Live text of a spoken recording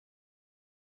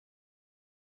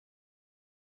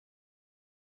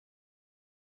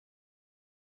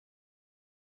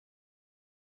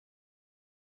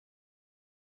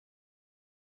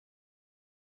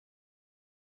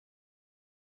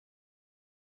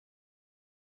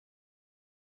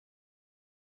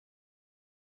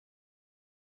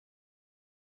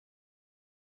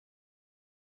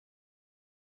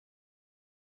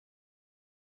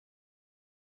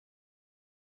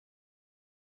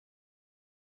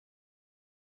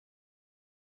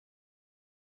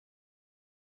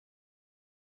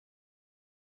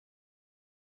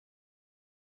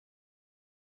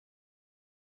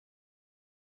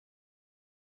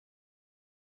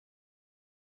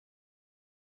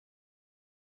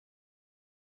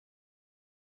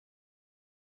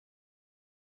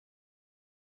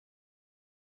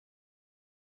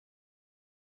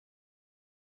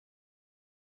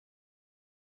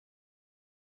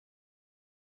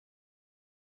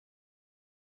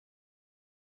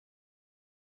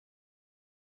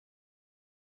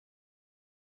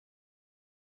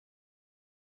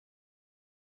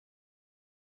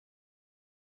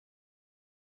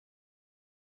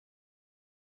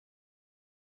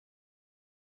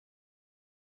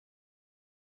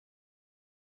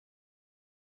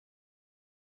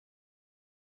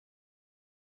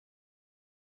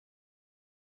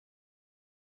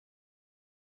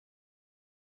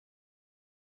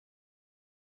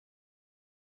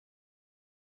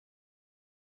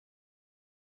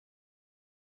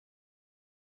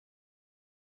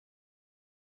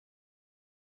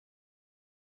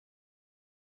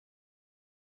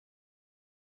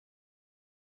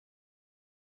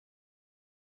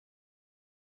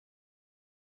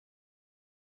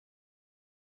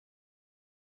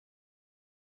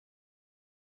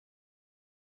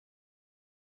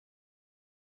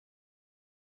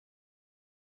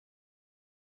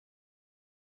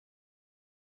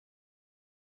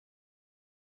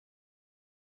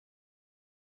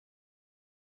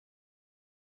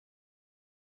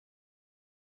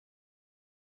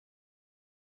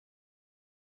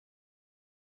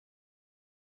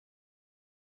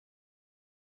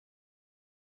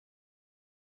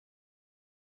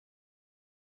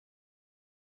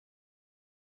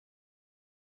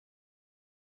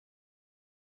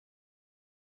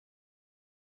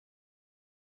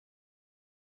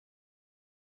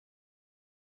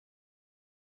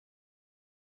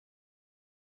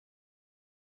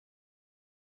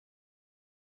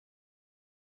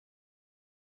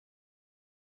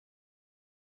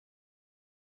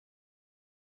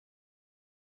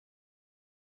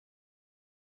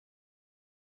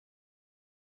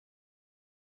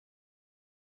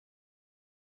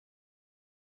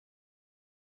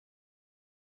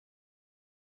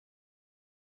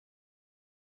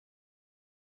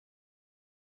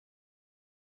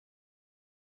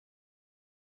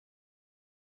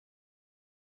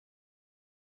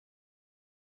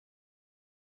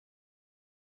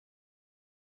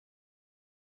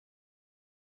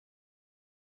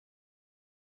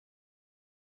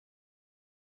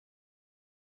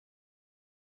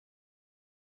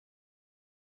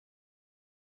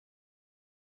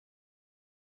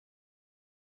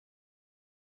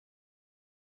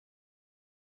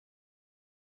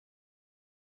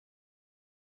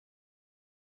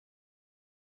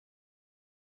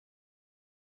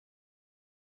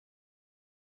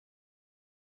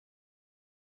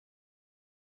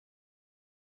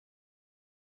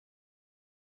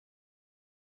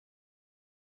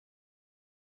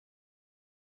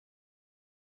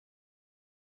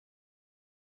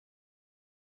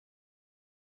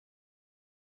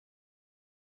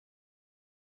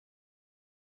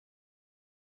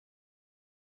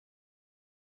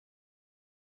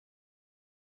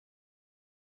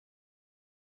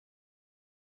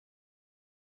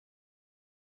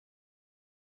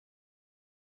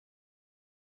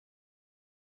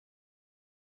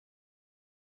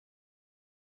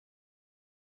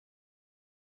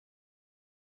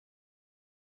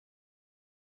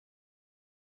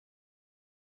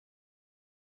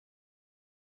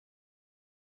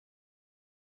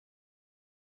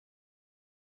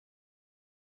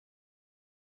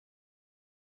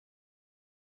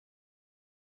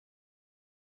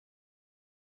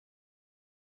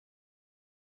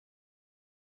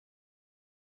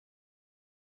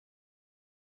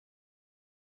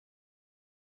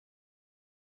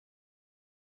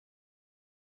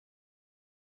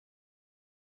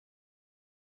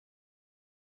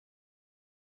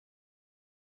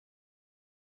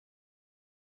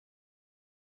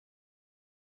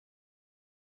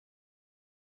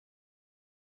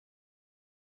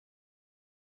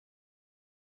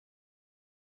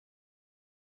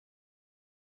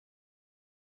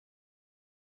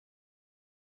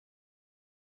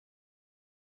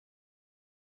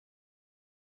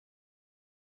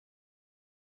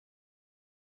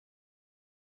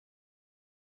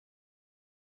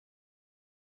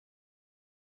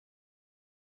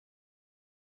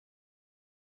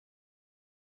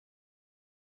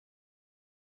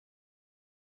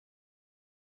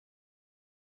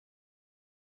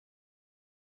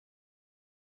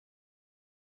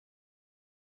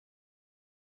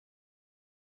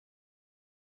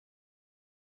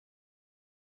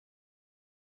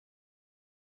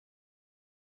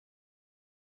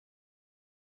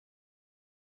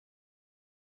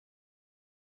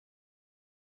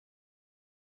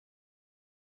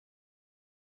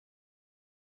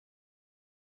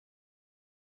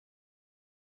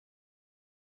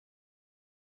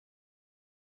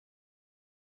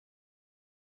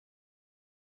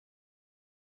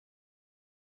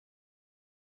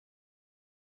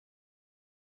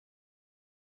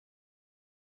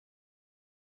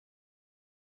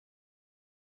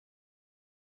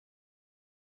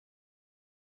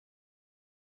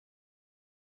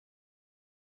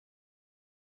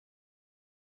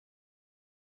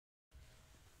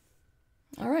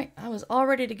All right, I was all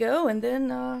ready to go, and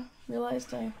then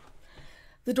realized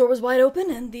the door was wide open,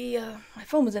 and my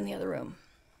phone was in the other room.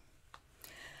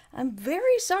 I'm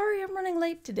very sorry I'm running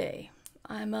late today.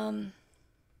 I'm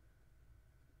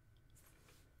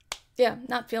yeah,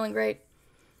 not feeling great,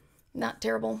 not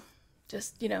terrible,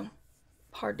 just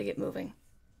hard to get moving,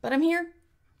 but I'm here.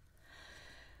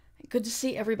 Good to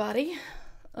see everybody.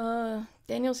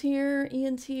 Daniel's here,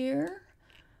 Ian's here,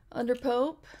 Under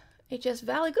Pope, HS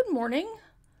Valley. Good morning.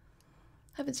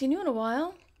 Haven't seen you in a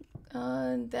while.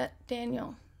 That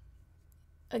Daniel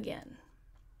again.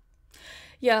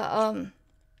 Yeah,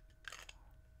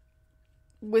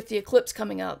 with the eclipse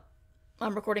coming up,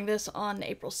 I'm recording this on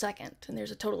April 2nd, and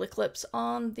there's a total eclipse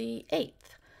on the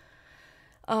 8th.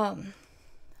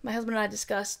 My husband and I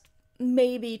discussed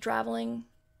maybe traveling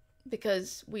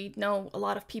because we know a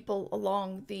lot of people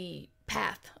along the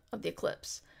path of the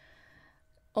eclipse.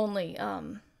 Only,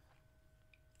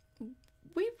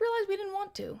 we realized we didn't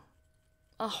want to.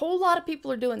 A whole lot of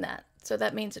people are doing that. So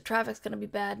that means that traffic's going to be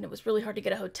bad, and it was really hard to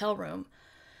get a hotel room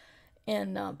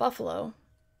in Buffalo.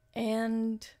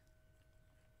 And,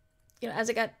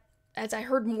 as I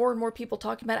heard more and more people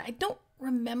talking about it, I don't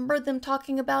remember them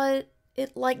talking about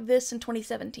it like this in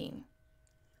 2017.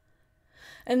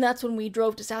 And that's when we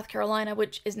drove to South Carolina,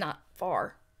 which is not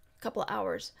far, a couple of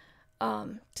hours,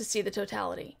 to see the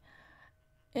totality.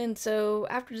 And so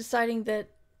after deciding that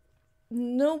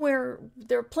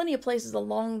there are plenty of places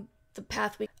along the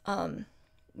path, we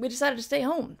decided to stay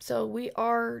home. So we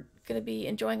are going to be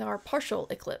enjoying our partial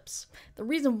eclipse. The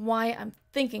reason why I'm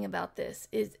thinking about this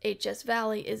is HS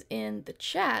Valley is in the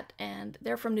chat, and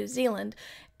they're from New Zealand.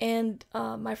 And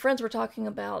my friends were talking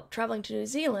about traveling to New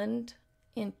Zealand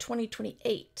in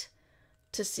 2028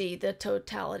 to see the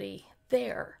totality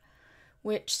there,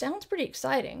 which sounds pretty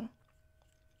exciting.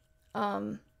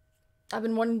 I've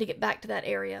been wanting to get back to that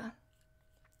area,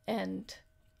 and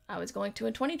I was going to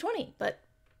in 2020, but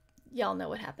y'all know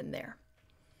what happened there.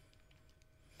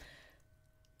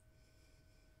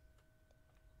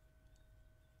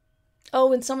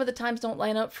 Oh, and some of the times don't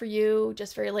line up for you,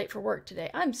 just very late for work today.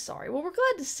 I'm sorry. Well, we're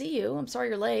glad to see you. I'm sorry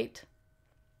you're late.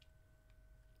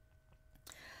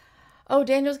 Oh,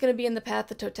 Daniel's going to be in the path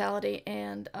of totality,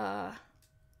 and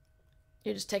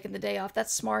you're just taking the day off.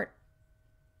 That's smart.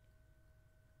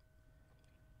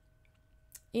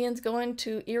 Ian's going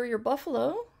to Erie or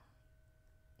Buffalo,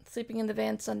 sleeping in the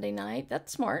van Sunday night.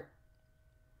 That's smart.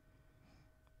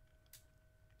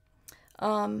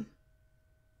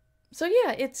 So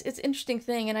yeah, it's an interesting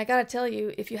thing, and I gotta tell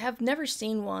you, if you have never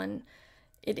seen one,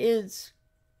 I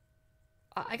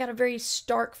got a very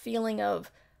stark feeling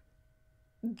of,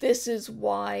 this is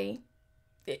why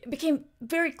it became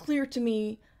very clear to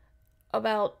me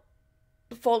about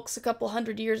the folks a couple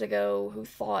hundred years ago who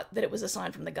thought that it was a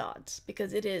sign from the gods,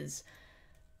 because it is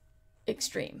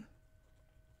extreme.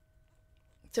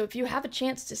 So if you have a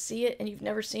chance to see it and you've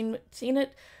never seen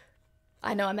it,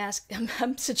 I know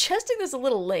I'm suggesting this a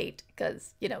little late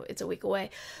because, it's a week away,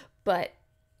 but,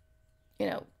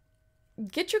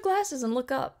 get your glasses and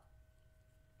look up.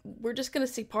 We're just going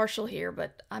to see partial here,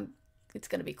 but it's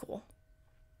going to be cool.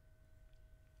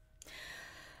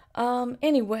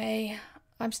 Anyway,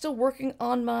 I'm still working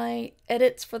on my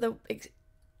edits for the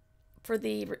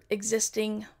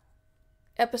existing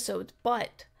episodes,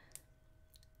 but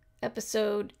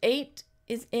episode 8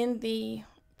 is in the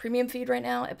premium feed right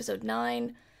now. Episode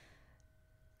 9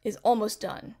 is almost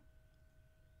done.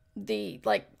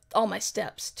 All my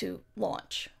steps to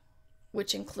launch,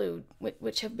 which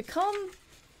have become,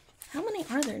 how many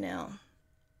are there now?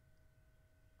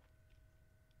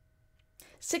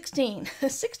 16.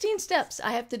 16 steps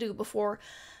I have to do before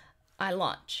I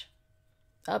launch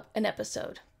an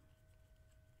episode.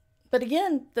 But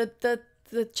again, the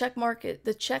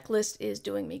checklist is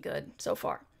doing me good so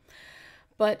far.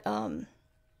 But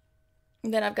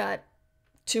then I've got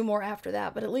 2 more after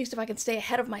that. But at least if I can stay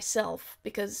ahead of myself,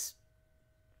 because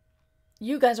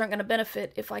you guys aren't going to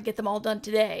benefit if I get them all done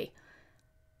today,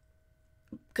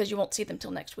 because you won't see them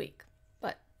till next week.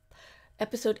 But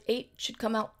episode 8 should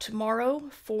come out tomorrow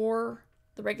for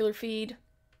the regular feed,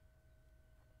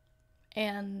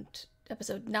 and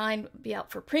episode 9 will be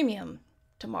out for premium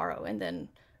tomorrow, and then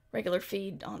regular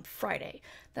feed on Friday.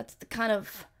 That's the kind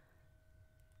of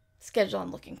schedule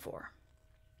I'm looking for.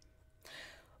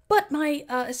 But my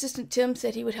assistant Tim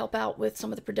said he would help out with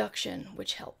some of the production,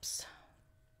 which helps.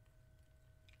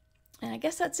 And I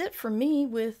guess that's it for me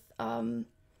with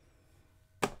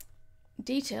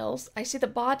details. I see the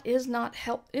bot is not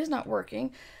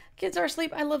working. Kids are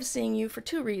asleep. I love seeing you for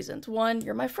 2 reasons. 1,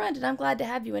 you're my friend, and I'm glad to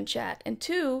have you in chat. And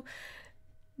 2,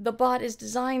 the bot is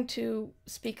designed to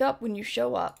speak up when you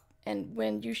show up. And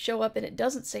when you show up and it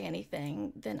doesn't say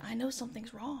anything, then I know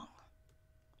something's wrong.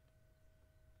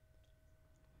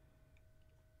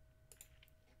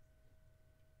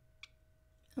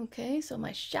 Okay, so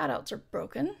my shoutouts are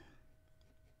broken.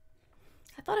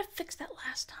 I thought I fixed that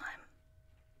last time.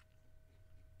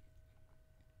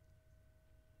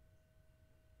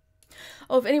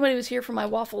 Oh, if anybody was here for my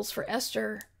Waffles for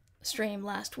Esther stream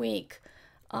last week,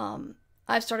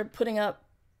 I've started putting up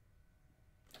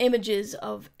images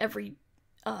of every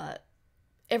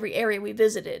area we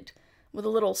visited with a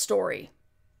little story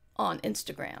on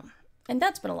Instagram, and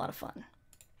that's been a lot of fun.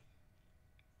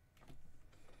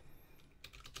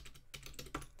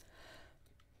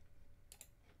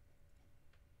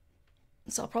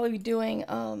 So I'll probably be doing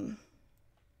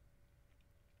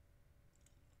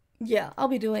yeah, I'll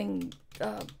be doing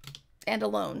And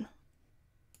Alone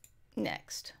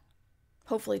next.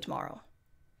 Hopefully tomorrow.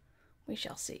 We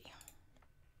shall see.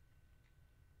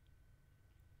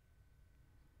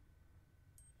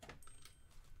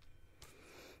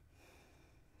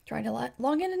 Trying to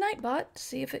log into Nightbot to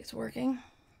see if it's working.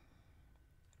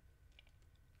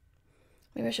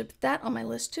 Maybe I should put that on my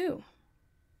list too.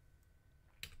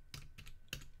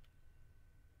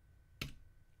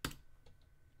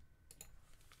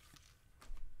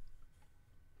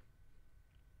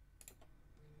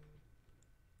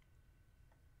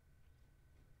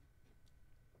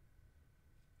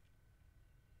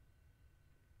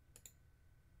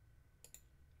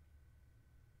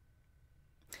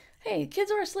 Hey,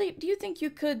 kids are asleep. Do you think you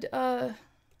could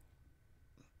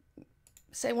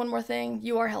say one more thing?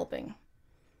 You are helping.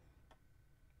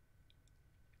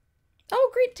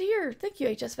 Oh, great to hear. Thank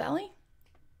you, HS Valley.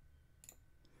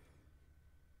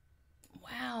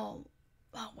 Wow.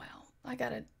 Oh, wow. I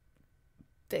gotta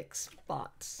fix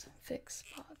bots. Fix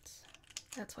bots.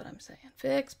 That's what I'm saying.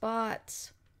 Fix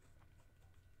bots.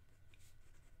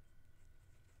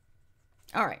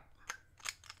 All right.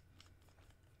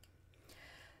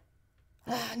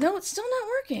 No, it's still not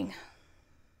working.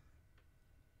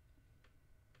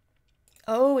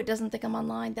 Oh, it doesn't think I'm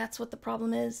online. That's what the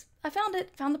problem is. I found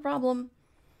it. Found the problem.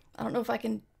 I don't know if I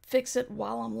can fix it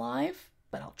while I'm live,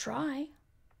 but I'll try.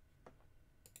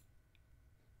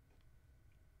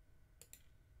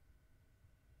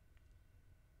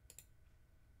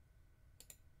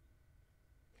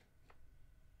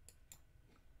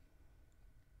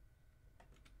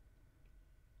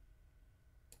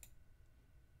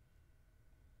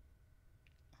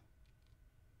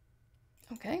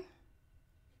 Okay.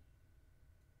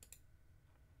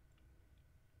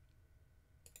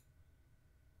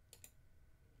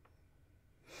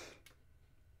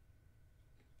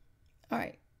 All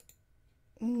right.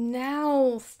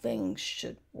 Now things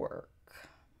should work.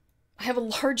 I have a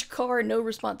large car and no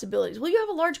responsibilities. Will you have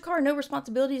a large car and no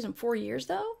responsibilities in 4 years,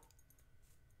 though?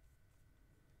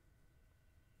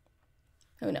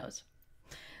 Who knows?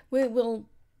 We will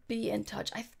be in touch.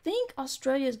 I think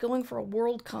Australia is going for a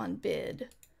Worldcon bid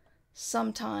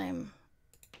sometime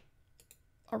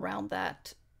around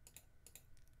that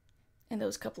in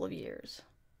those couple of years.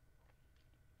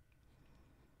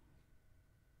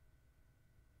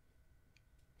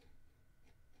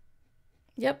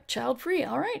 Yep, child-free.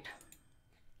 All right.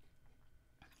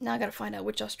 Now I gotta find out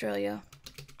which Australia.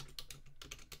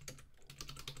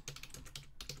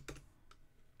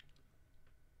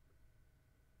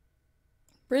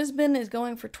 Brisbane is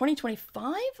going for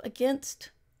 2025 against...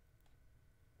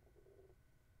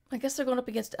 I guess they're going up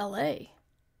against LA.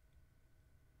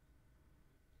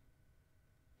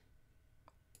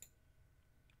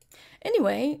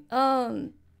 Anyway,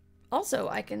 also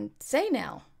I can say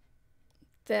now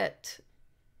that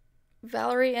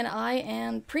Valerie and I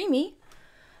and Preemie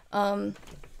are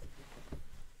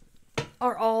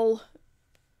all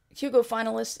Hugo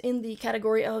finalists in the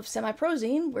category of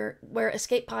semi-prozine, where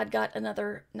Escape Pod got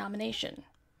another nomination.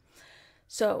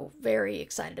 So very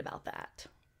excited about that.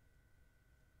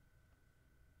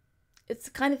 It's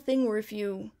the kind of thing where if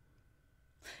you...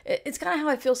 It's kind of how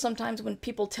I feel sometimes when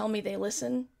people tell me they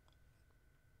listen.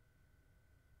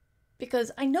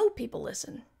 Because I know people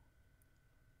listen.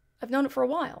 I've known it for a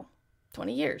while.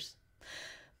 20 years.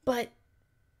 But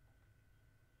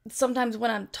sometimes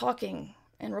when I'm talking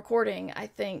and recording, I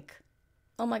think,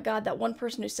 oh my God, that one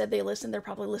person who said they listened, they're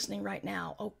probably listening right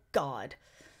now. Oh God.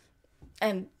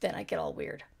 And then I get all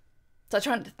weird. So I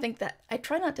try not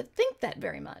to think that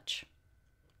very much.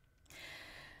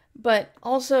 But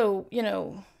also, you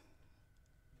know,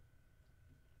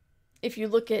 if you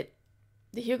look at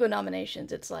the Hugo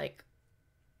nominations, it's like,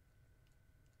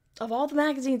 of all the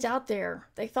magazines out there,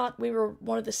 they thought we were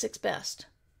one of the 6 best.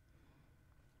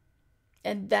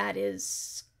 And that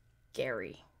is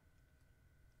scary.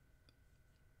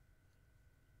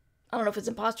 I don't know if it's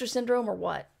imposter syndrome or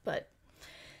what, but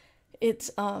it's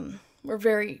we're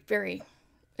very, very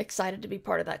excited to be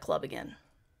part of that club again.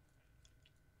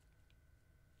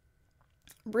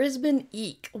 Brisbane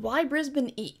Eek. Why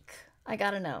Brisbane Eek? I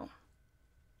gotta know.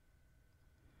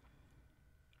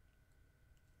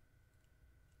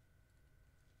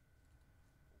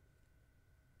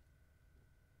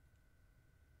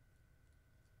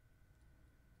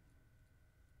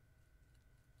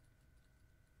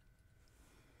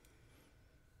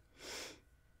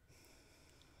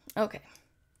 Okay.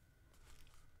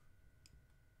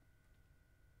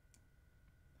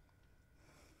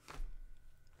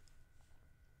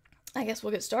 I guess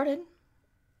we'll get started.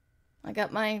 I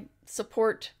got my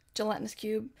support gelatinous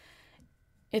cube.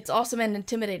 It's awesome and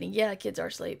intimidating. Yeah, kids are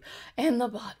asleep. And the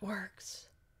bot works.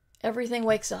 Everything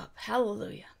wakes up.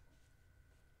 Hallelujah.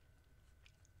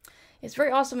 It's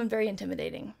very awesome and very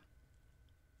intimidating.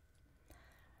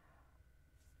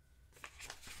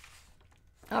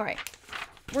 All right,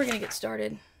 we're going to get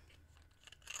started.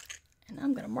 And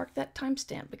I'm going to mark that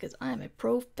timestamp because I am a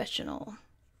professional.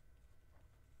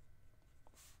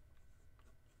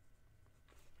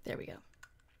 There we go.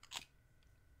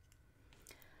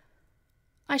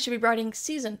 I should be writing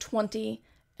season 20,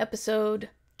 episode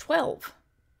 12.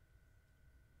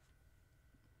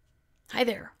 Hi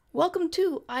there. Welcome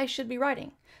to I Should Be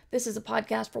Writing. This is a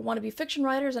podcast for wannabe fiction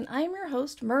writers, and I am your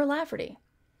host, Mur Lafferty.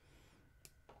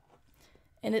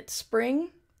 And it's spring,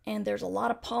 and there's a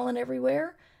lot of pollen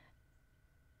everywhere.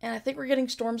 And I think we're getting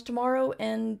storms tomorrow,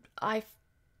 and I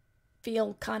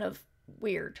feel kind of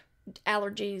weird.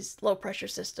 Allergies, low pressure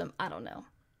system, I don't know.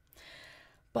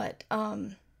 But,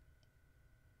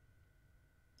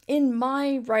 in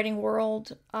my writing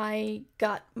world, I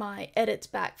got my edits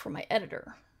back from my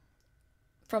editor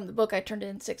from the book I turned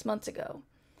in 6 months ago.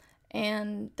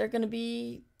 And they're going to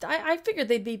be, I figured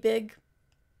they'd be big,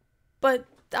 but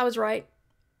I was right.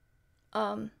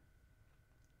 So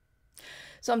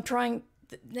I'm trying,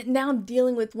 now I'm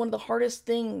dealing with one of the hardest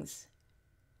things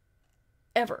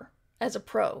ever as a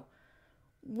pro,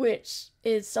 which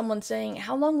is someone saying,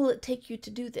 how long will it take you to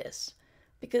do this?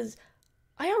 Because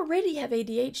I already have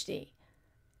ADHD,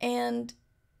 and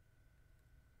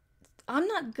I'm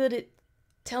not good at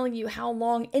telling you how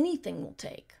long anything will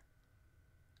take.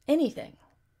 Anything.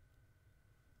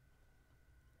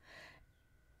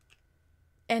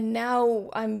 And now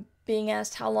I'm being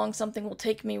asked how long something will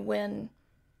take me when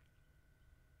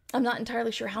I'm not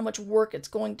entirely sure how much work it's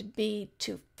going to be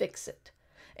to fix it.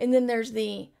 And then there's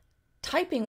the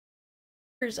typing.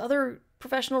 There's other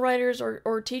professional writers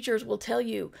or teachers will tell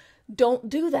you, don't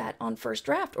do that on first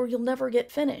draft or you'll never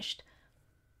get finished.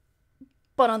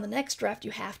 But on the next draft,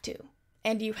 you have to.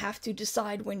 And you have to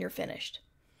decide when you're finished.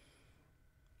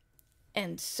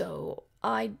 And so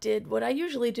I did what I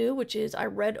usually do, which is I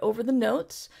read over the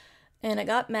notes, and I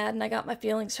got mad and I got my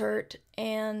feelings hurt,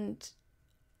 and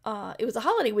it was a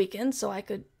holiday weekend, so I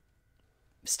could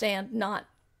stand not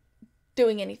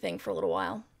doing anything for a little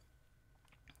while.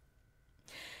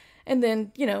 And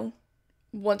then,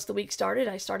 once the week started,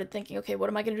 I started thinking, okay, what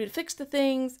am I going to do to fix the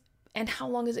things, and how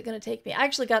long is it going to take me? I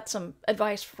actually got some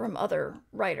advice from other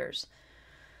writers,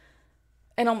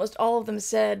 and almost all of them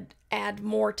said, add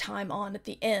more time on at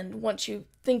the end once you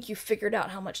think you've figured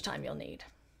out how much time you'll need.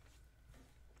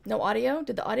 No audio?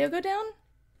 Did the audio go down?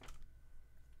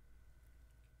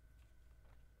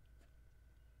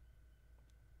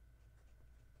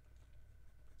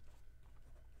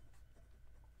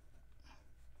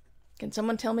 Can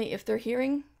someone tell me if they're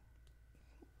hearing?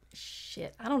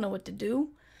 Shit, I don't know what to do.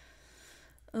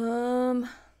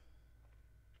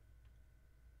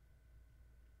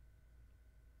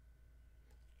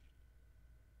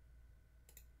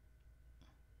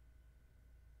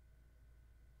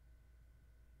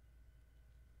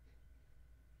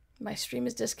 My stream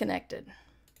is disconnected.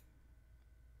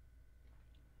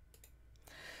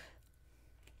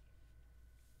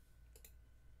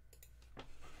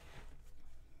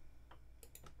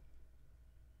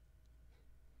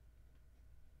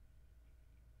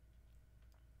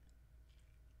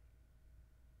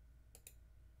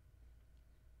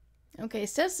 Okay, it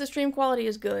says the stream quality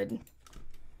is good.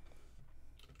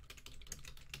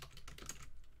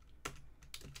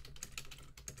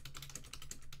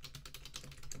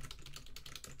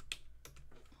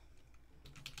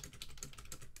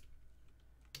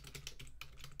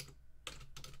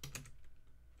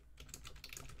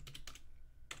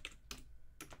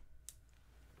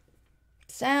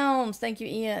 Sounds, thank you,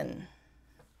 Ian.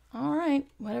 All right,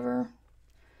 whatever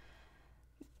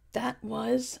that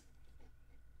was.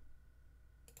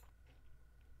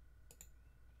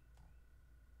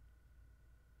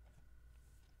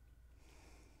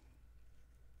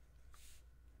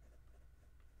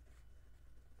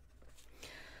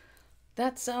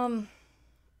 that's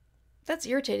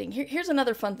irritating. Here's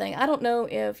another fun thing. I don't know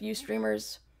if you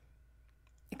streamers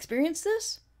experience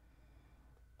this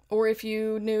or if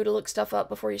you knew to look stuff up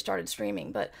before you started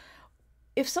streaming, but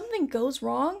if something goes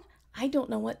wrong, I don't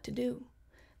know what to do.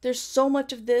 There's so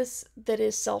much of this that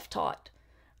is self-taught,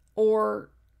 or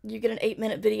you get an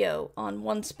 8-minute video on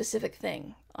one specific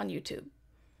thing on YouTube.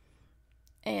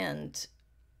 And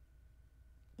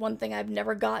one thing I've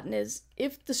never gotten is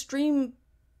if the stream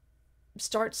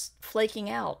starts flaking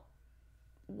out,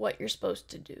 what you're supposed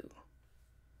to do.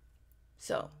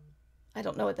 So, I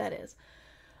don't know what that is.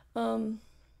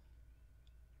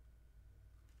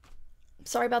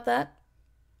 Sorry about that.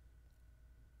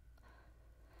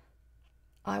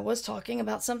 I was talking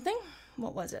about something.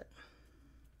 What was it?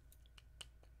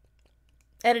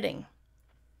 Editing.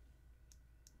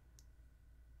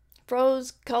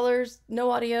 Froze, colors,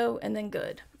 no audio, and then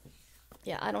good.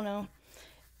 Yeah, I don't know.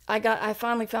 I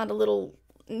finally found a little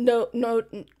notice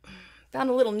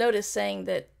saying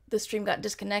that the stream got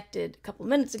disconnected a couple of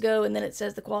minutes ago, and then it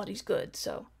says the quality's good,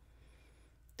 so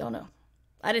don't know.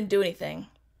 I didn't do anything.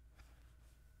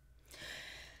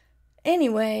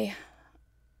 Anyway,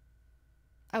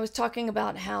 I was talking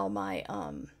about how my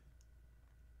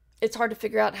it's hard to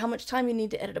figure out how much time you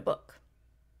need to edit a book.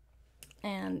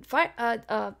 And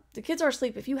the kids are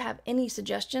asleep. If you have any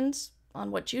suggestions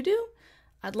on what you do,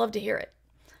 I'd love to hear it.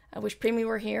 I wish Preemie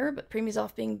were here, but Preemie's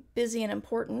off being busy and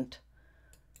important.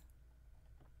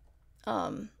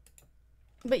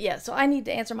 But yeah, so I need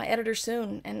to answer my editor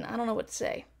soon, and I don't know what to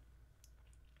say.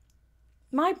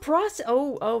 My process.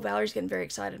 Oh, Valerie's getting very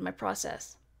excited. My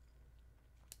process.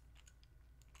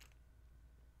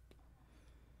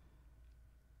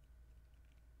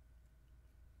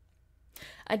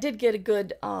 I did get a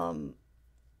good,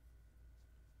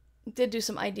 did do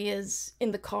some ideas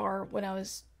in the car when I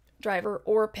was driver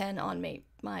or a pen on me.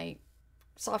 My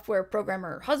software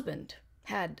programmer husband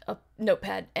had a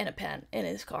notepad and a pen in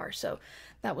his car, so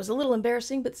that was a little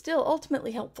embarrassing, but still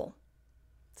ultimately helpful.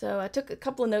 So I took a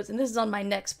couple of notes, and this is on my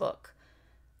next book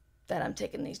that I'm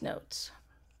taking these notes,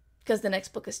 because the next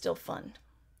book is still fun.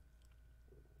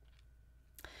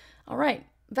 All right.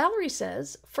 Valerie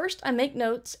says, first I make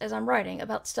notes as I'm writing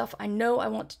about stuff I know I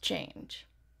want to change.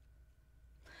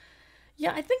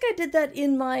 Yeah, I think I did that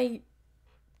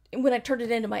when I turned it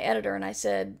into my editor and I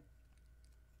said,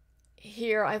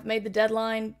 here, I've made the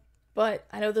deadline, but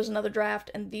I know there's another draft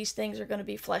and these things are going to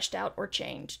be fleshed out or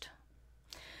changed.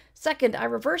 Second, I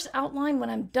reverse outline when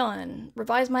I'm done,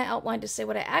 revise my outline to say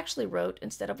what I actually wrote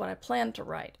instead of what I planned to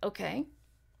write. Okay,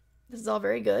 this is all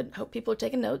very good. Hope people are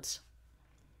taking notes.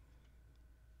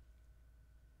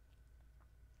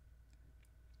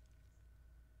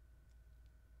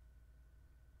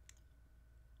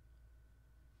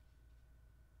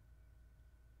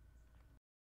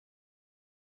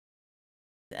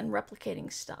 And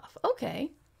replicating stuff.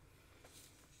 Okay.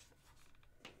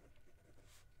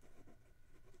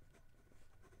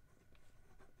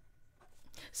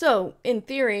 So, in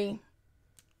theory,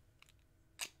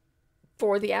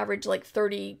 for the average like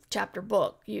 30 chapter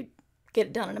book, you get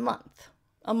it done in a month.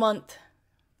 A month.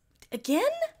 Again?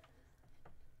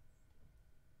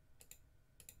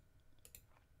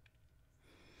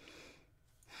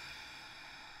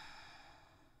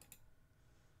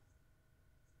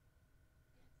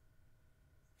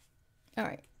 All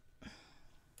right.